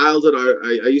from childhood,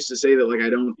 I used to say that, like, I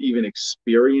don't even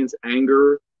experience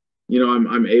anger.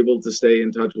 I'm able to stay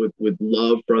in touch with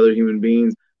love for other human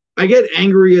beings. I get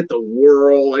angry at the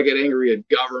world. I get angry at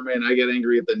government. I get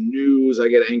angry at the news. I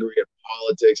get angry at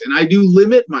politics, and I do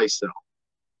limit myself.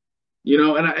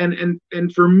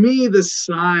 And for me, the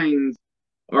signs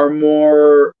are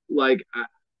more like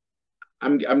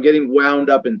I'm getting wound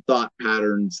up in thought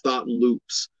patterns, thought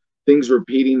loops, things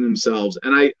repeating themselves,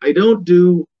 and I don't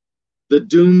do the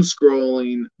doom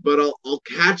scrolling, but I'll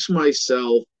catch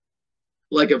myself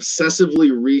like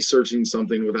obsessively researching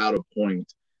something without a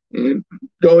point and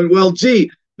going, well,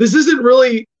 gee, this isn't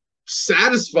really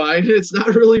satisfying. It's not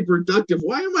really productive.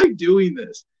 Why am I doing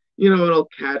this? And I'll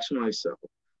catch myself.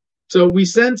 So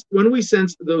when we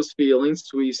sense those feelings,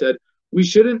 we said, we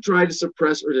shouldn't try to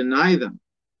suppress or deny them.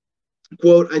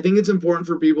 Quote, I think it's important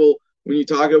for people when you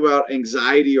talk about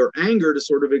anxiety or anger to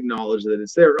sort of acknowledge that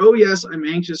it's there. Oh, yes, I'm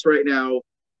anxious right now,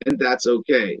 and that's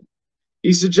okay.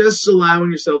 He suggests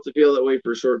allowing yourself to feel that way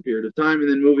for a short period of time and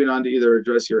then moving on to either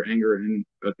address your anger in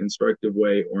a constructive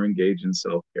way or engage in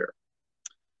self-care.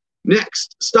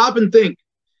 Next, stop and think.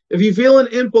 If you feel an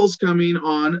impulse coming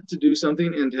on to do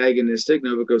something antagonistic,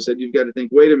 Novico said, you've got to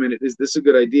think, wait a minute, is this a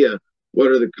good idea?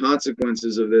 What are the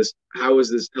consequences of this? How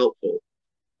is this helpful?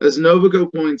 As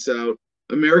Novico points out,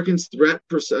 Americans' threat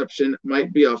perception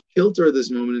might be off kilter at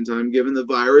this moment in time, given the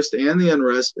virus and the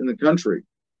unrest in the country.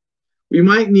 We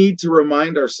might need to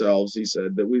remind ourselves, he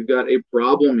said, that we've got a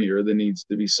problem here that needs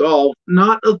to be solved,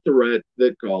 not a threat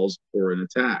that calls for an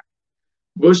attack.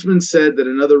 Bushman said that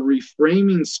another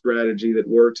reframing strategy that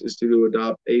works is to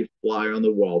adopt a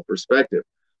fly-on-the-wall perspective.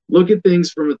 Look at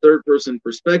things from a third-person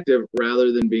perspective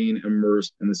rather than being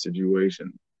immersed in the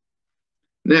situation.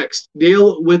 Next,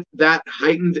 deal with that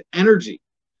heightened energy.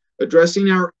 Addressing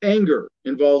our anger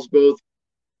involves both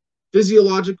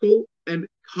physiological and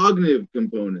cognitive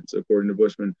components, according to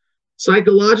Bushman.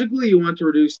 Psychologically, you want to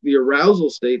reduce the arousal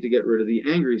state to get rid of the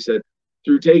anger, he said,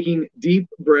 through taking deep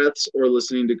breaths or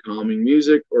listening to calming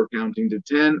music or counting to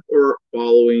 10 or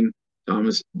following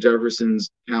Thomas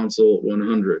Jefferson's Counsel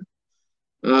 100.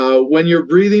 When your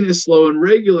breathing is slow and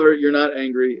regular, you're not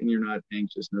angry and you're not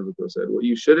anxious, Novico said. What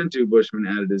you shouldn't do, Bushman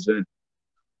added, is vent.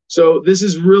 So this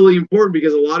is really important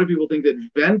because a lot of people think that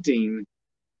venting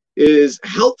is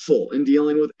helpful in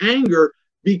dealing with anger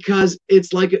because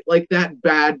it's like that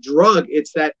bad drug.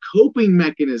 It's that coping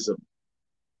mechanism.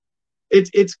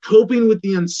 It's coping with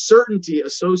the uncertainty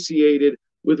associated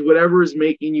with whatever is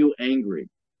making you angry.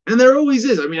 And there always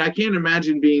is. I mean, I can't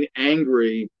imagine being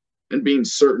angry and being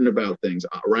certain about things,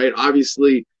 right?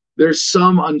 Obviously, there's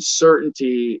some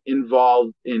uncertainty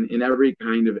involved in every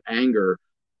kind of anger.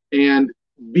 And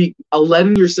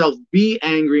letting yourself be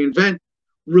angry and vent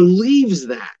relieves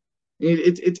that.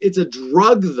 It's a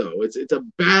drug, though. It's a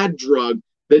bad drug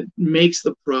that makes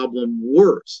the problem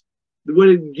worse. What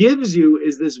it gives you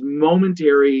is this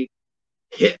momentary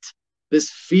hit,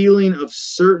 this feeling of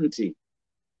certainty.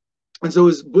 And so,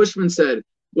 as Bushman said,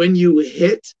 when you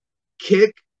hit,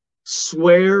 kick,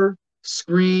 swear,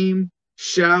 scream,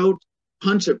 shout,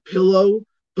 punch a pillow,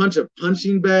 punch a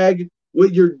punching bag,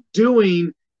 what you're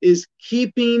doing is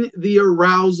keeping the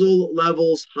arousal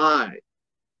levels high.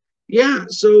 Yeah,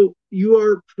 so you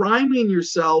are priming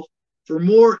yourself for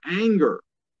more anger.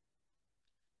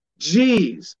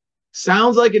 Geez,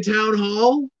 sounds like a town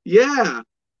hall? Yeah,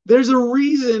 there's a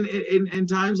reason in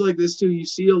times like this, too. You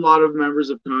see a lot of members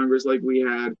of Congress like we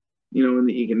had, in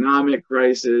the economic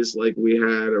crisis, like we had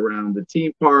around the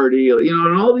Tea Party,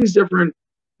 and all these different,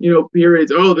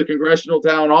 periods. Oh, the congressional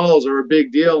town halls are a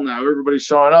big deal now. Everybody's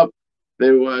showing up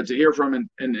to hear from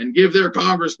and give their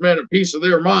congressman a piece of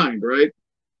their mind, right?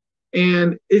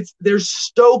 And they're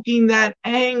stoking that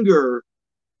anger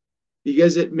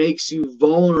because it makes you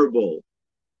vulnerable.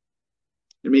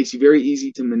 It makes you very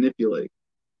easy to manipulate.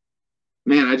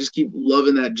 Man, I just keep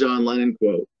loving that John Lennon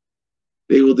quote.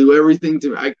 They will do everything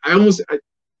to. I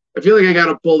feel like I got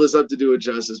to pull this up to do it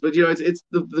justice, but it's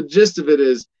the gist of it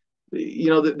is,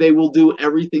 that they will do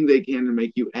everything they can to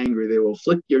make you angry. They will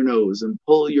flick your nose and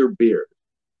pull your beard,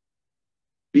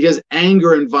 because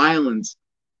anger and violence,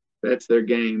 that's their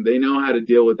game. They know how to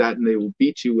deal with that, and they will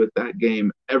beat you with that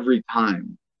game every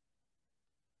time.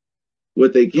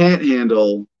 What they can't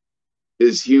handle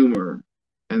is humor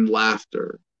and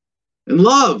laughter and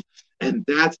love. And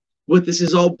that's what this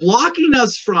is all blocking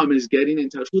us from, is getting in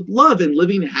touch with love and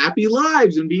living happy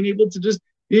lives and being able to just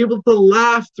be able to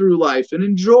laugh through life and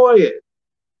enjoy it.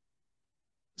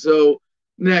 So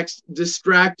next,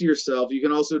 distract yourself. You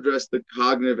can also address the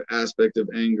cognitive aspect of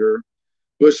anger.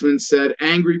 Bushman said,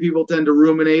 angry people tend to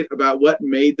ruminate about what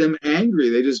made them angry.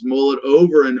 They just mull it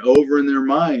over and over in their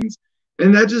minds.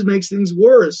 And that just makes things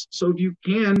worse. So if you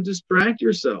can, distract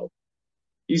yourself.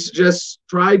 He suggests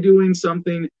try doing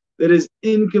something that is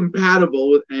incompatible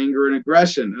with anger and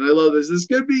aggression. And I love this. This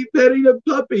could be petting a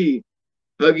puppy,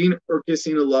 hugging or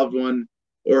kissing a loved one,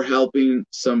 or helping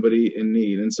somebody in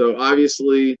need. And so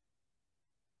obviously,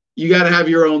 you got to have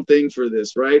your own thing for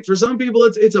this, right? For some people,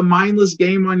 it's a mindless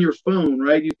game on your phone,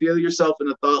 right? You feel yourself in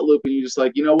a thought loop and you just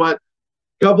like, you know what?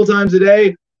 A couple times a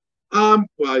day,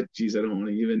 well, geez, I don't want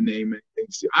to even name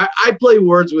anything. I play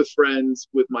Words with Friends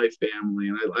with my family,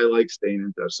 and I like staying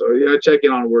in touch. So I check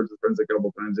in on Words with Friends a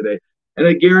couple times a day, and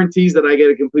it guarantees that I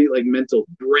get a complete mental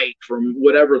break from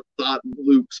whatever thought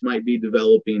loops might be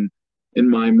developing in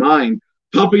my mind.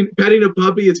 Petting a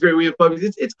puppy, it's great. We have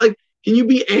puppies. It's like, can you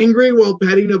be angry while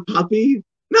petting a puppy?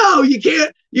 No, you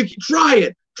can't. You can try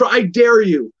it. I dare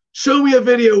you. Show me a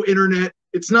video, internet.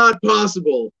 It's not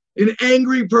possible. An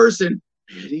angry person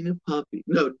petting a puppy.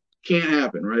 No, can't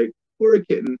happen, right? Or a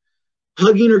kitten.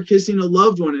 Hugging or kissing a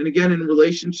loved one. And again, in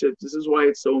relationships, this is why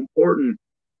it's so important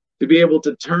to be able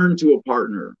to turn to a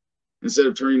partner instead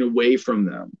of turning away from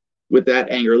them with that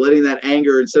anger. Letting that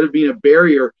anger, instead of being a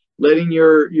barrier, letting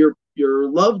your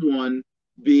loved one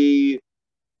be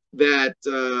that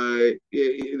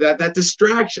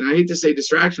distraction. I hate to say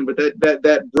distraction, but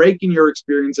that break in your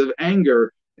experience of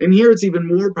anger. And here it's even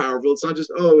more powerful. It's not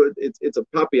just, oh, it's a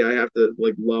puppy, I have to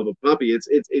love a puppy.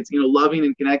 It's loving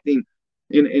and connecting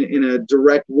in a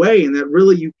direct way. And that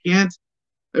really you can't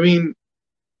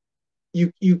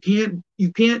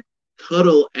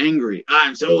cuddle angry.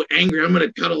 I'm so angry, I'm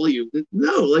gonna cuddle you.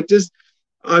 No, just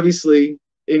obviously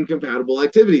incompatible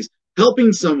activities.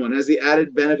 Helping someone has the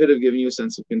added benefit of giving you a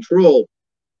sense of control.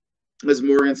 As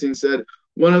Morgenstern said,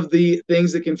 one of the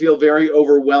things that can feel very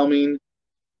overwhelming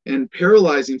and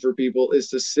paralyzing for people is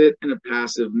to sit in a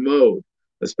passive mode,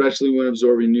 especially when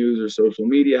absorbing news or social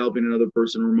media. Helping another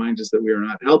person reminds us that we are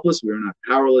not helpless, we are not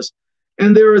powerless,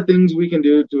 and there are things we can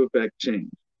do to affect change.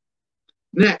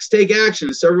 Next, take action.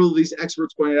 As several of these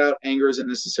experts pointed out, anger isn't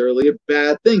necessarily a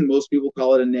bad thing. Most people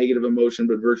call it a negative emotion,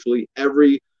 but virtually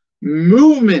every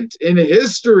movement in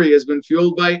history has been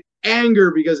fueled by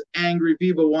anger, because angry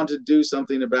people want to do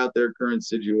something about their current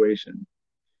situation.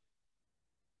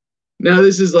 Now,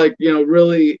 this is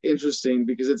really interesting,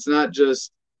 because it's not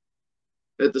just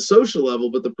at the social level,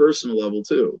 but the personal level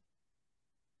too.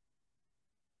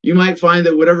 You might find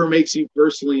that whatever makes you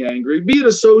personally angry, be it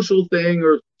a social thing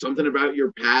or something about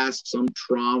your past, some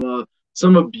trauma,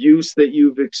 some abuse that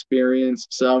you've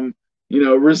experienced, some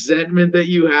resentment that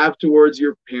you have towards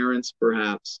your parents,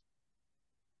 perhaps.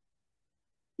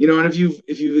 And if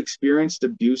you've experienced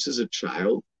abuse as a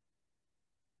child,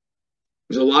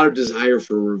 there's a lot of desire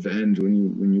for revenge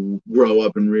when you grow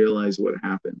up and realize what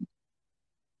happened.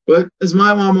 But as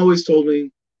my mom always told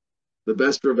me, the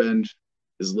best revenge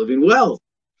is living well.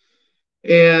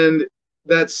 And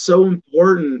that's so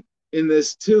important in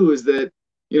this too, is that,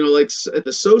 at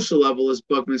the social level, as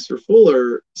Buckminster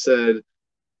Fuller said,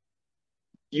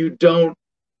 you don't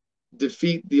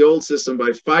defeat the old system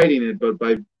by fighting it, but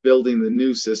by building the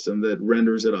new system that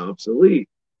renders it obsolete.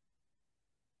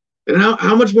 And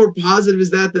how much more positive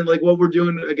is that than what we're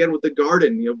doing again with the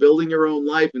garden, building your own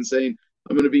life and saying,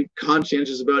 I'm going to be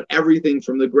conscientious about everything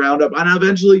from the ground up and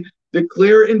eventually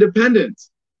declare independence.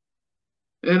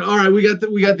 And all right, we got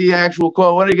the actual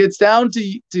quote. When it gets down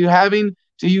to having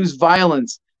to use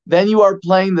violence, then you are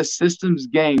playing the system's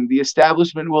game. The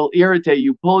establishment will irritate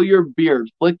you, pull your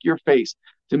beard, flick your face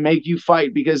to make you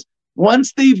fight, because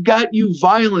Once they've got you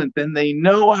violent, then they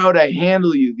know how to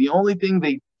handle you. The only thing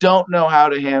they don't know how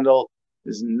to handle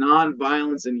is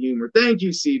nonviolence and humor. Thank you,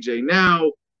 CJ.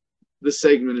 Now the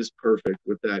segment is perfect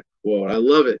with that quote. I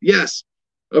love it. Yes,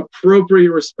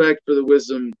 appropriate respect for the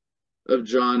wisdom of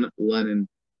John Lennon.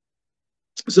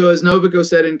 So, as Novico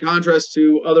said, in contrast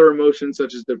to other emotions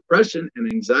such as depression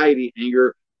and anxiety,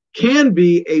 anger can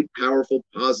be a powerful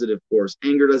positive force.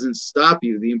 Anger doesn't stop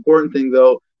you. The important thing,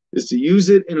 though, is to use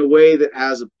it in a way that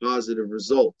has a positive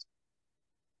result.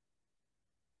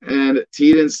 And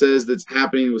Teden says that's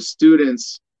happening with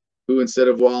students who, instead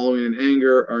of wallowing in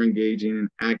anger, are engaging in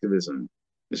activism.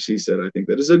 As she said, I think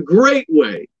that is a great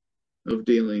way of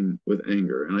dealing with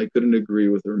anger, and I couldn't agree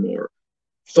with her more.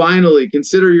 Finally,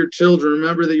 consider your children.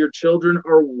 Remember that your children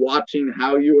are watching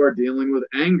how you are dealing with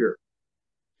anger.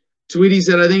 Tweety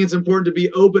said, I think it's important to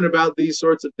be open about these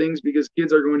sorts of things because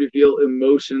kids are going to feel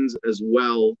emotions as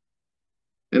well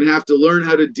and have to learn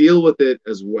how to deal with it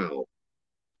as well.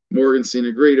 Morgenstein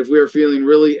agreed. If we are feeling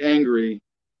really angry,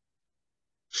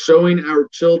 showing our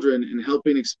children and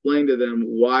helping explain to them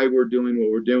why we're doing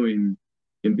what we're doing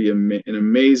can be an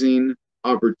amazing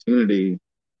opportunity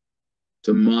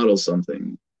to model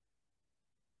something.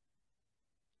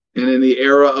 And in the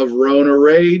era of RONA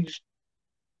rage,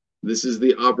 this is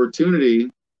the opportunity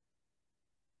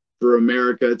for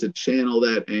America to channel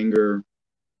that anger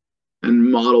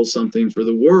and model something for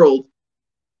the world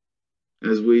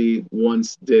as we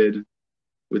once did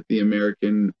with the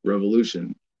American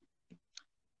Revolution.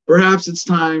 Perhaps it's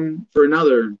time for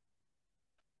another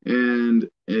and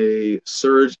a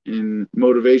surge in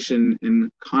motivation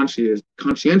and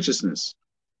conscientiousness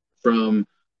from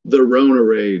the RONA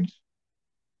rage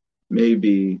may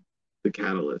be the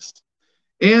catalyst.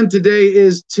 And today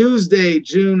is Tuesday,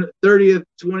 June 30th,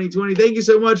 2020. Thank you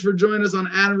so much for joining us on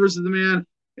Adam versus the Man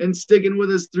and sticking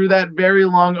with us through that very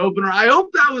long opener. I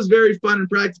hope that was very fun and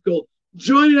practical.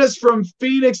 Joining us from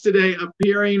Phoenix today,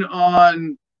 appearing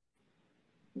on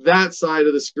that side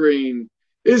of the screen,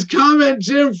 is Comment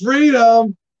Jim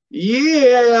Freedom.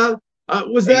 Yeah.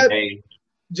 Was that,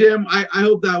 Jim? I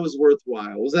hope that was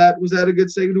worthwhile. Was that a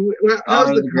good segment? That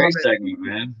was a great segment,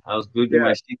 man. I was glued to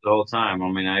my seat the whole time.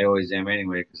 I mean, I always am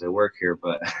anyway because I work here,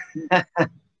 but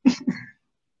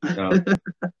so.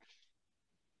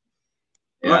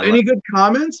 Yeah, any good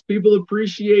comments? People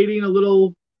appreciating a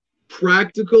little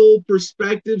practical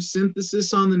perspective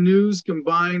synthesis on the news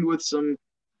combined with some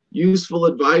useful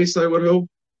advice, I would hope.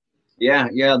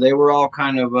 Yeah, they were all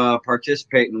kind of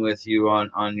participating with you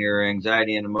on your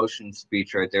anxiety and emotion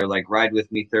speech right there. Like Ride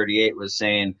With Me 38 was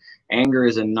saying, anger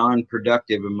is a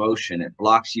non-productive emotion. It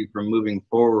blocks you from moving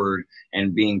forward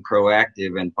and being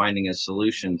proactive and finding a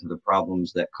solution to the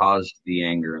problems that caused the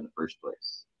anger in the first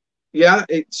place. Yeah,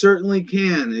 it certainly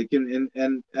can. It can,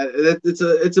 and it's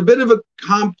a bit of a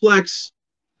complex,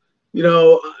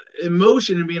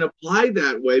 emotion and being applied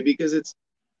that way because it's,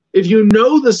 if you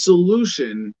know the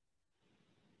solution,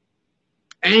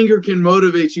 anger can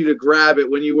motivate you to grab it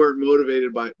when you weren't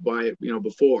motivated by it,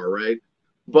 before, right?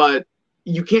 But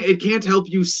it can't help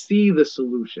you see the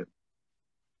solution.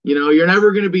 You're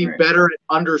never going to be better at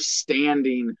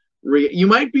understanding. You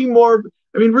might be more,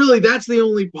 really, that's the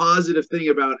only positive thing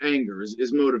about anger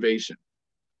is motivation,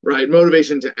 right?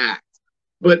 Motivation to act.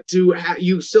 But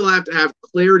you still have to have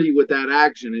clarity with that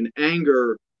action, and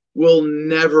anger will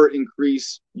never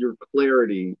increase your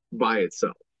clarity by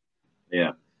itself.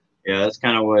 Yeah, that's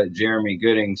kind of what Jeremy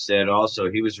Gooding said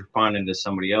also. He was responding to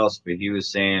somebody else, but he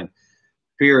was saying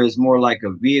fear is more like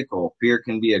a vehicle. Fear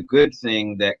can be a good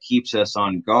thing that keeps us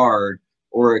on guard,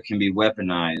 or it can be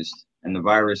weaponized. And the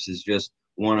virus is just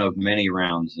one of many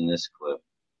rounds in this clip.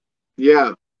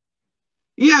 Yeah.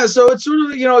 So it's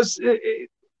sort of,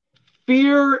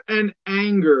 fear and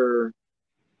anger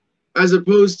as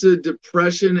opposed to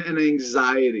depression and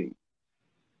anxiety,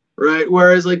 right?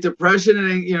 Whereas like depression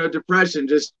and, depression,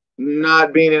 just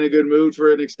not being in a good mood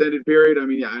for an extended period. I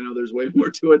know there's way more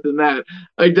to it than that.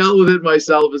 I dealt with it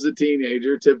myself as a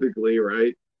teenager, typically,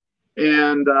 right?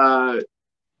 And,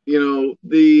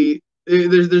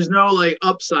 there's no like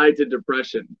upside to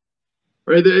depression,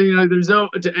 right? There's no,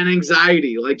 and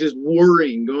anxiety, like just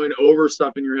worrying, going over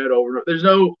stuff in your head over and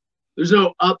over. There's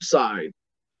no upside,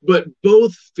 but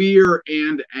both fear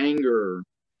and anger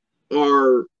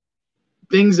are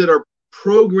things that are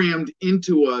programmed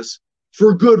into us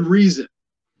for good reason,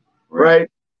 right?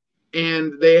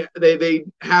 And they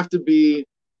have to be,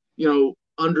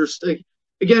 understood.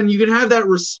 Again, you can have that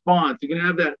response, you can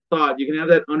have that thought, you can have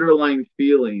that underlying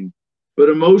feeling, but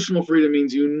emotional freedom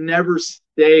means you never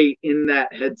stay in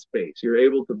that headspace. You're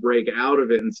able to break out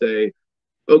of it and say,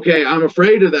 Okay, I'm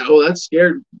afraid of that. Oh, that's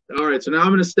scared. All right, so now I'm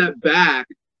going to step back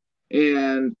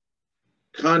and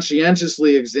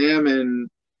conscientiously examine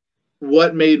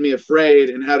what made me afraid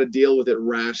and how to deal with it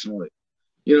rationally.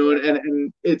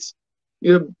 And it's,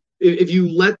 if you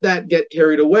let that get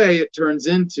carried away, it turns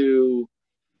into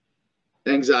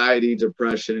anxiety,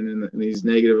 depression, and these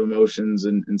negative emotions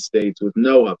and states with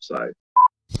no upside.